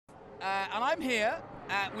and I'm here.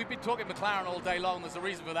 We've been talking McLaren all day long. There's a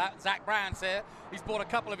reason for that. Zach Brown's here. He's brought a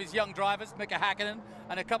couple of his young drivers, Mika Hakkinen,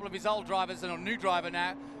 and a couple of his old drivers, and a new driver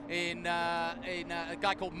now in a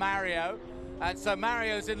guy called Mario. And so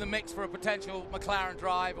Mario's in the mix for a potential McLaren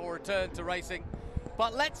drive or return to racing.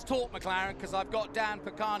 But let's talk McLaren, because I've got Dan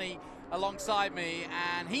Picani alongside me,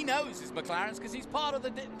 and he knows his McLarens because he's part of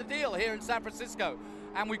the deal here in San Francisco.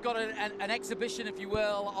 And we've got an exhibition, if you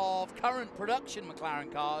will, of current production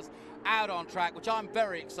McLaren cars out on track, which I'm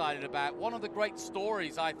very excited about. One of the great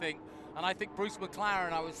stories, I think, and I think Bruce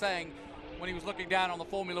McLaren, I was saying, when he was looking down on the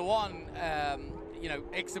Formula One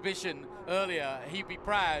exhibition earlier, he'd be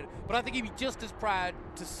proud. But I think he'd be just as proud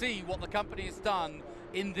to see what the company has done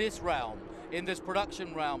in this realm, in this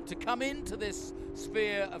production realm, to come into this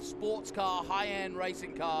sphere of sports car, high-end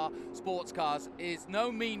racing car, sports cars is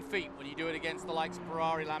no mean feat when you do it against the likes of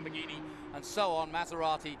Ferrari, Lamborghini, and so on,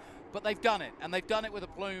 Maserati. But they've done it, and they've done it with a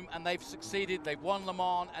plume, and they've succeeded. They've won Le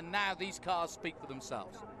Mans, and now these cars speak for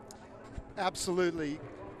themselves. Absolutely.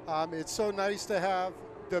 It's so nice to have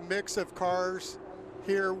the mix of cars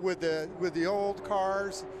here with the old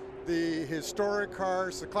cars, the historic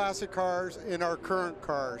cars, the classic cars, and our current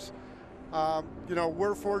cars.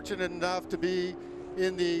 We're fortunate enough to be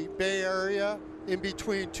in the Bay Area in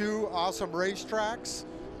between two awesome racetracks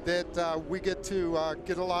that we get to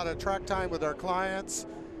get a lot of track time with our clients,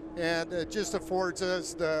 and it just affords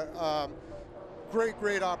us the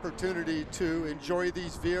great opportunity to enjoy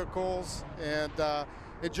these vehicles and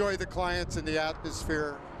enjoy the clients and the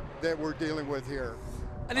atmosphere that we're dealing with here.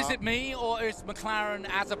 And is it me, or is McLaren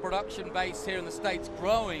as a production base here in the States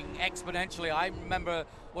growing exponentially? I remember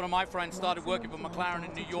one of my friends started working for McLaren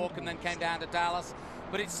in New York and then came down to Dallas.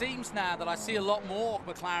 But it seems now that I see a lot more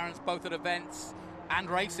McLarens, both at events and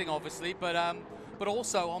racing, obviously, but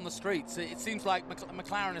also on the streets. It seems like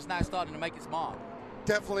McLaren is now starting to make its mark.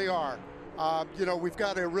 Definitely are. We've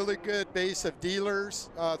got a really good base of dealers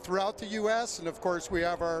throughout the U.S., and of course we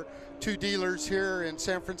have our two dealers here in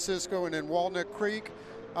San Francisco and in Walnut Creek,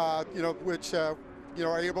 which are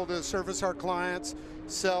able to service our clients,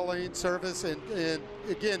 selling, service, and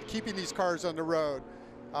again, keeping these cars on the road.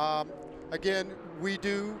 Again, we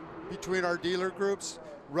do, between our dealer groups,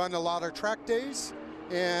 run a lot of track days,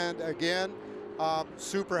 and again,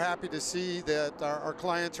 super happy to see that our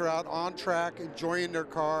clients are out on track, enjoying their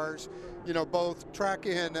cars, both track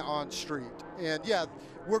and on street. And yeah,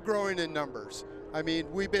 we're growing in numbers. I mean,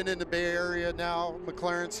 we've been in the Bay Area now,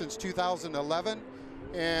 McLaren, since 2011,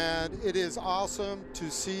 and it is awesome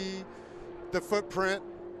to see the footprint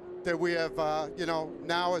that we have,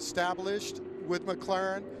 now established with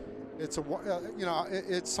McLaren. It's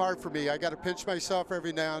it's hard for me. I got to pinch myself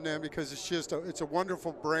every now and then because it's a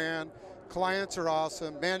wonderful brand. Clients are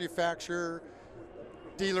awesome. Manufacturer,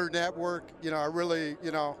 dealer network. I really,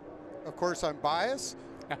 of course I'm biased,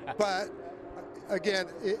 but again,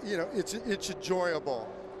 it's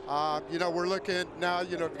enjoyable. We're looking now.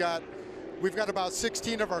 We've got about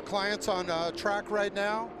 16 of our clients on track right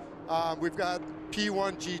now. We've got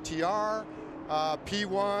P1 GTR,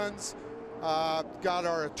 P1s. Got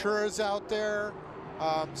our Aturas out there,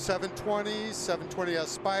 720s, 720S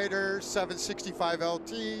Spiders, 765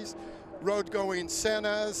 LTs, road-going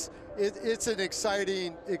Sennas. It's an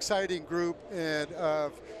exciting group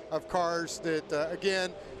of cars that,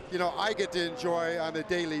 again, I get to enjoy on a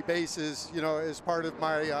daily basis, as part of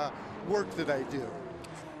my work that I do.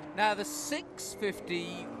 Now, the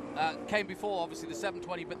 650 came before, obviously, the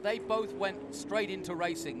 720, but they both went straight into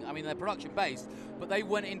racing. I mean, they're production-based, but they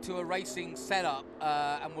went into a racing setup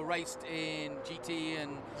and were raced in GT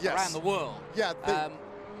and around the world. Yeah,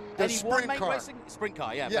 the sprint car. Racing? Sprint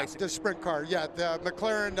car, yeah, yeah, basically. The sprint car, yeah. The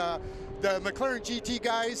McLaren GT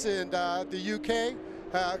guys in the UK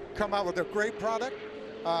come out with a great product.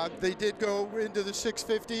 They did go into the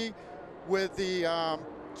 650 with the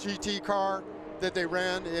GT car that they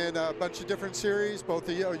ran in a bunch of different series, both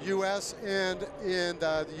the US and in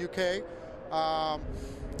the UK.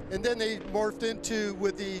 And then they morphed into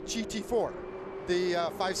with the GT4, the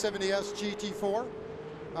 570S GT4.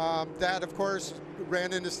 That, of course,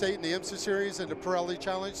 ran in the state in the IMSA series and the Pirelli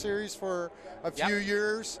Challenge series for a few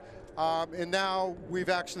years. And now we've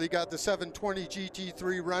actually got the 720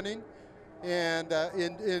 GT3 running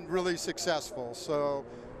and really successful. So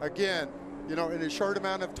again, in a short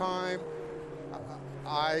amount of time,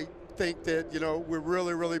 I think that, we're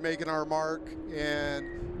really making our mark and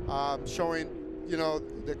showing,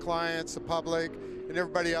 the clients, the public, and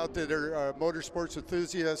everybody out there that are motorsports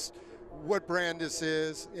enthusiasts what brand this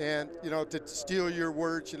is, and, to steal your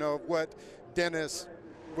words, what Dennis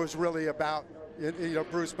was really about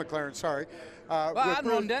Bruce McLaren, sorry. Well, and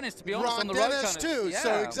Ron Dennis, to be honest, on the road Dennis too. Yeah,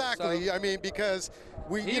 so exactly. So I mean, because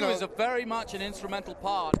he was a very much an instrumental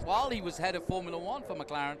part while he was head of Formula One for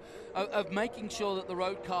McLaren of making sure that the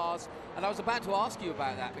road cars. And I was about to ask you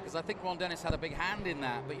about that because I think Ron Dennis had a big hand in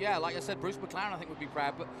that. But yeah, like I said, Bruce McLaren I think would be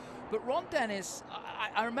proud. But Ron Dennis,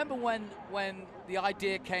 I remember when the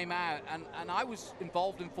idea came out, and I was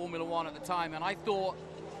involved in Formula One at the time, and I thought,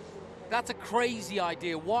 that's a crazy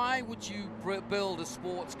idea. Why would you build a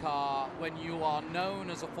sports car when you are known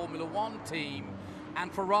as a Formula One team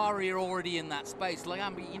and Ferrari are already in that space,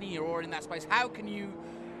 Lamborghini are already in that space? How can you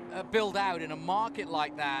build out in a market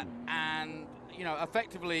like that and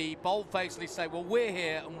effectively bold-facedly say, well, we're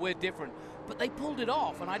here and we're different? But they pulled it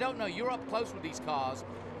off, and I don't know, you're up close with these cars,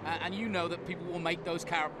 and you know that people will make those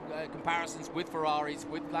comparisons with Ferraris,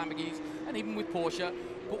 with Lamborghinis, and even with Porsche.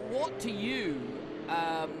 But what to you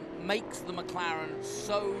makes the McLaren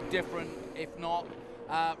so different, if not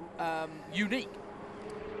unique?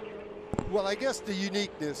 Well, I guess the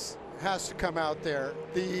uniqueness has to come out there.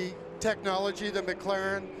 The technology that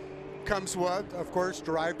McLaren comes with, of course,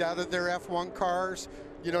 derived out of their F1 cars.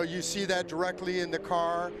 You see that directly in the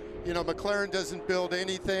car. McLaren doesn't build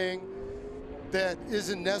anything that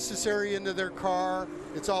isn't necessary into their car.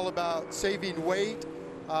 It's all about saving weight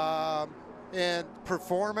and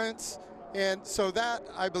performance. And so that,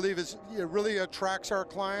 I believe, really attracts our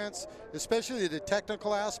clients, especially the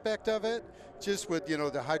technical aspect of it, just with,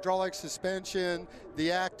 the hydraulic suspension,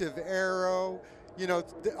 the active aero,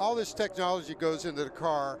 all this technology goes into the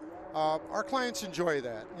car. Our clients enjoy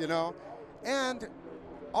that, And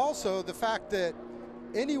also the fact that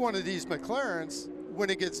any one of these McLarens, when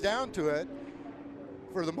it gets down to it,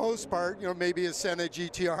 for the most part, maybe a Senna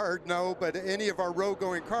GTR, no, but any of our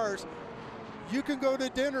road-going cars, you can go to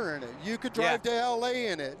dinner in it. You could drive to LA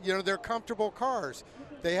in it. They're comfortable cars.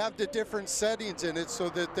 They have the different settings in it so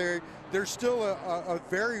that they're still a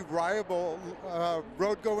very reliable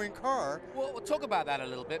road-going car. Well, we'll talk about that a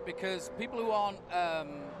little bit, because people who aren't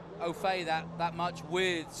au fait that much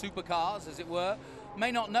with supercars, as it were, may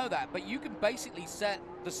not know that, but you can basically set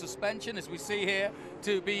the suspension, as we see here,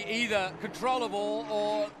 to be either controllable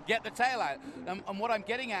or get the tail out. And what I'm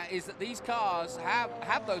getting at is that these cars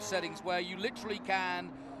have those settings where you literally can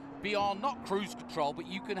be on, not cruise control, but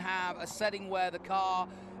you can have a setting where the car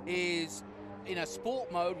is in a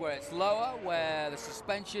sport mode, where it's lower, where the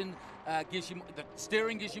suspension the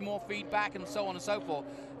steering gives you more feedback, and so on and so forth.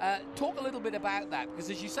 Talk a little bit about that, because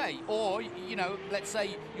as you say, or let's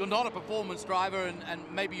say you're not a performance driver, and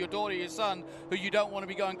maybe your daughter, your son, who you don't want to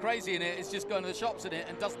be going crazy in it, is just going to the shops in it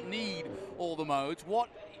and doesn't need all the modes.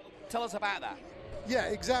 Tell us about that. Yeah,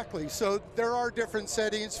 exactly. So there are different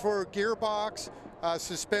settings for gearbox,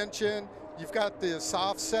 suspension. You've got the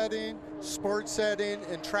soft setting, sport setting,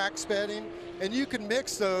 and track setting, and you can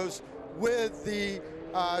mix those with the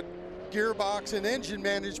gearbox and engine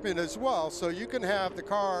management as well. So you can have the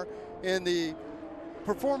car in the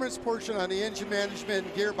performance portion on the engine management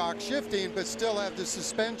and gearbox shifting, but still have the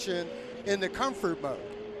suspension in the comfort mode,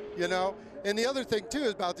 And the other thing too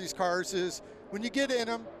about these cars is when you get in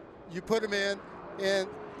them, you put them in, and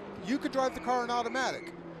you could drive the car in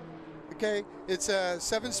automatic. Okay, it's a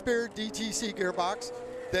 7-speed DTC gearbox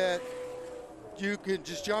that you can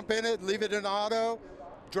just jump in it, leave it in auto,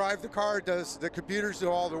 drive the car. The computers do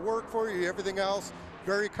all the work for you, everything else.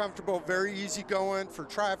 Very comfortable, very easy going for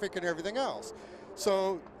traffic and everything else.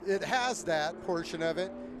 So it has that portion of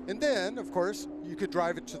it. And then, of course, you could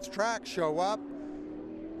drive it to the track, show up,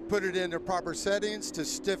 put it into proper settings to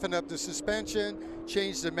stiffen up the suspension,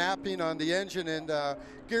 change the mapping on the engine and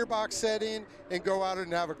gearbox setting, and go out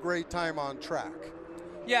and have a great time on track.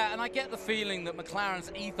 Yeah, and I get the feeling that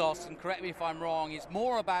McLaren's ethos, and correct me if I'm wrong, is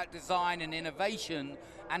more about design and innovation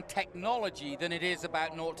and technology than it is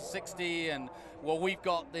about 0 to 60 and, well, we've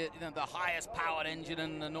got the highest powered engine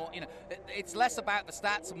and it's less about the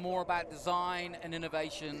stats and more about design and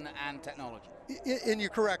innovation and technology. And you're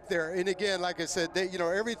correct there. And again, like I said,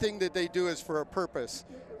 everything that they do is for a purpose.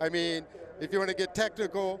 I mean, if you want to get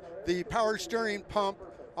technical, the power steering pump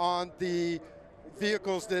on the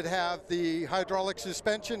vehicles that have the hydraulic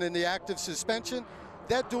suspension and the active suspension,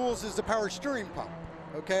 that duals as the power steering pump,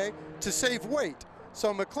 okay, to save weight.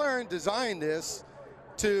 So McLaren designed this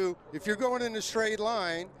to, if you're going in a straight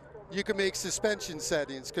line, you can make suspension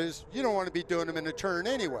settings, because you don't want to be doing them in a turn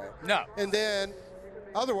anyway. No. And then,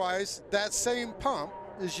 otherwise, that same pump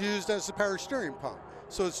is used as the power steering pump.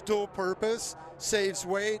 So it's dual purpose, saves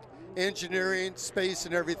weight, engineering, space,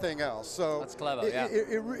 and everything else. So that's clever.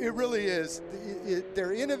 It really is.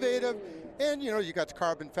 They're innovative, and you got the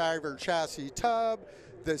carbon fiber chassis tub,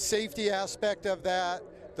 the safety aspect of that,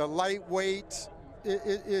 the lightweight.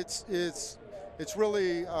 It's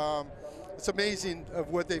really it's amazing of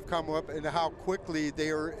what they've come up and how quickly they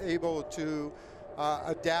are able to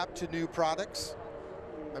adapt to new products.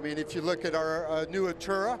 I mean, if you look at our new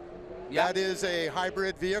Atura, that is a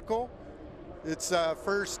hybrid vehicle. It's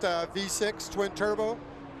first V6 twin turbo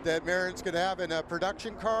that McLaren's going to have in a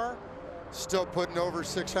production car. Still putting over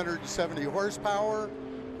 670 horsepower.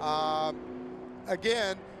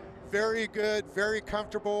 Again, very good, very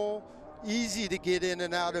comfortable, easy to get in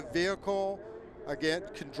and out of vehicle. Again,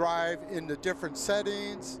 can drive in the different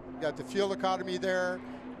settings. Got the fuel economy there.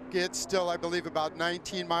 Gets still, I believe, about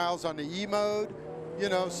 19 miles on the E mode. You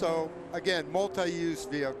know, so again, multi-use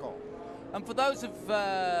vehicle. And for those of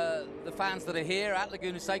the fans that are here at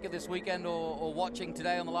Laguna Seca this weekend or watching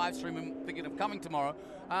today on the live stream and thinking of coming tomorrow,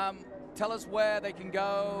 tell us where they can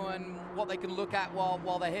go and what they can look at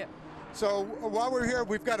while they're here. So while we're here,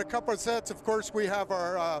 we've got a couple of sets. Of course, we have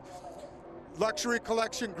our luxury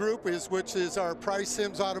collection group, which is our Price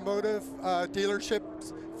Sims Automotive dealership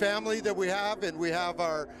family that we have, and we have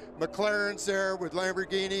our McLarens there with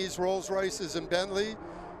Lamborghinis, Rolls Royces, and Bentley,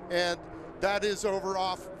 and that is over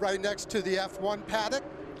off right next to the F1 paddock.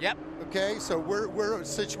 Yep. Okay, so we're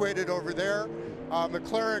situated over there.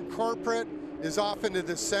 McLaren Corporate is off into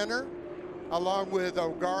the center, along with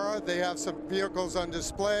O'Gara. They have some vehicles on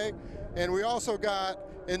display, and we also got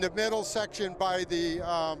in the middle section by the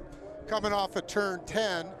coming off of turn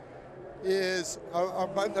 10 is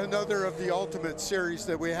another of the Ultimate series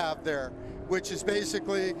that we have there, which is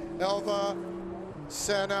basically Elva,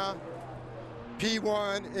 Senna,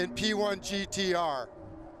 P1, and P1 GTR.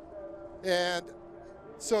 And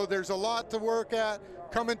so there's a lot to work at.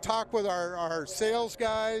 Come and talk with our sales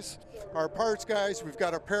guys, our parts guys. We've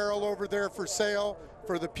got apparel over there for sale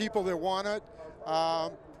for the people that want it.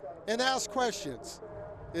 And ask questions.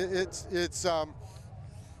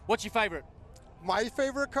 What's your favorite? My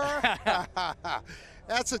favorite car?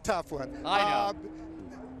 That's a tough one. I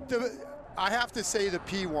know. I have to say the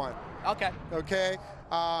P1. Okay. Okay.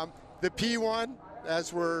 The P1,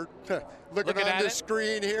 as we're looking on the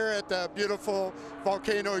screen here at the beautiful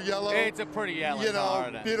volcano yellow. It's a pretty yellow car,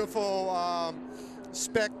 isn't it? Beautiful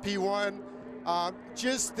spec P1.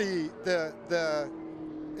 Just the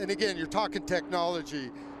and again, you're talking technology,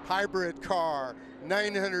 hybrid car.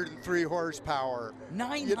 903 horsepower.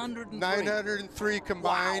 903? 903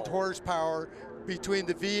 combined horsepower between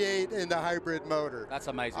the V8 and the hybrid motor. That's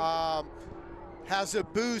amazing. Has a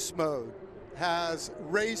boost mode, has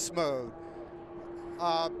race mode.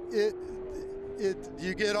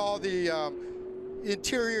 You get all the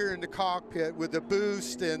interior in the cockpit with the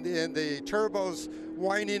boost and the turbos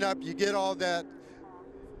winding up. You get all that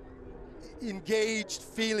engaged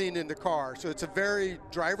feeling in the car. So it's a very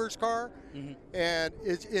driver's car, and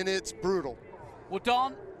it's brutal. Well,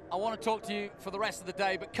 Don, I want to talk to you for the rest of the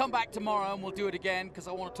day, but come back tomorrow and we'll do it again because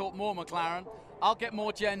I want to talk more McLaren. I'll get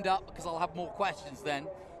more genned up because I'll have more questions then.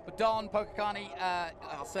 But Don Pocani,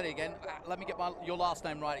 I'll say it again. Let me get your last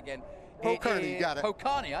name right again. Pocani, got it.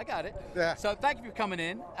 Pocani, I got it. Yeah. So thank you for coming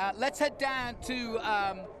in. Let's head down to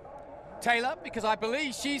Taylor, because I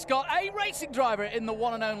believe she's got a racing driver in the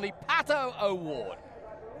one and only Pato Award.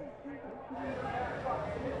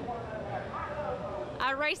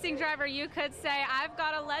 A racing driver, you could say. I've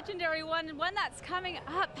got a legendary one that's coming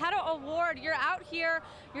up. Pato Award, you're out here,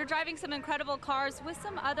 you're driving some incredible cars with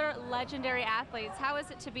some other legendary athletes. How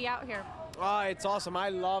is it to be out here? It's awesome. I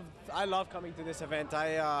love coming to this event.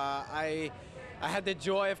 I had the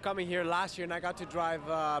joy of coming here last year, and I got to drive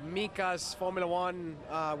Mika's Formula One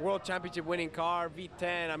World Championship winning car,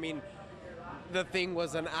 V10. I mean, the thing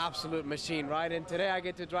was an absolute machine, right? And today I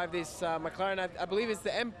get to drive this McLaren, I believe it's the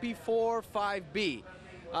MP4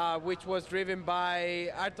 5B, which was driven by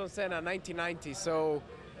Ayrton Senna in 1990. So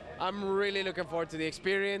I'm really looking forward to the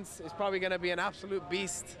experience. It's probably going to be an absolute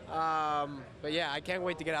beast. But yeah, I can't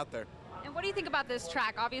wait to get out there. And what do you think about this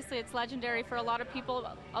track? Obviously, it's legendary for a lot of people,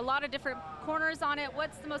 a lot of different corners on it.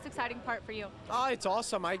 What's the most exciting part for you? Oh, it's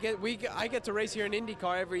awesome. I get to race here in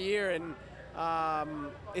IndyCar every year, and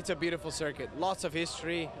it's a beautiful circuit. Lots of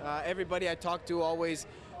history. Everybody I talk to always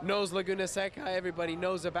knows Laguna Seca. Everybody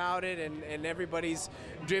knows about it, and everybody's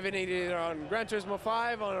driven it either on Gran Turismo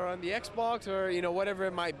 5 or on the Xbox, or whatever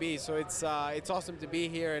it might be. So it's awesome to be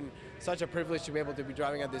here, and such a privilege to be able to be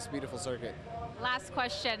driving at this beautiful circuit. Last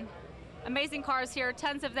question. Amazing cars here,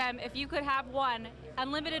 tons of them. If you could have one,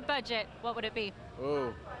 unlimited budget, what would it be?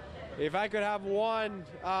 Ooh, if I could have one,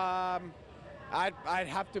 I'd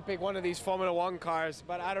have to pick one of these Formula One cars,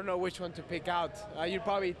 but I don't know which one to pick out. You'd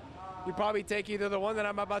probably take either the one that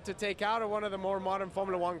I'm about to take out or one of the more modern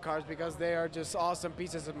Formula One cars, because they are just awesome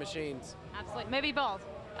pieces of machines. Absolutely, maybe both.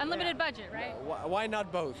 Unlimited budget, right? Why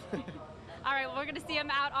not both? All right, well, we're going to see him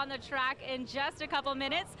out on the track in just a couple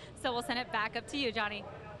minutes, so we'll send it back up to you, Johnny.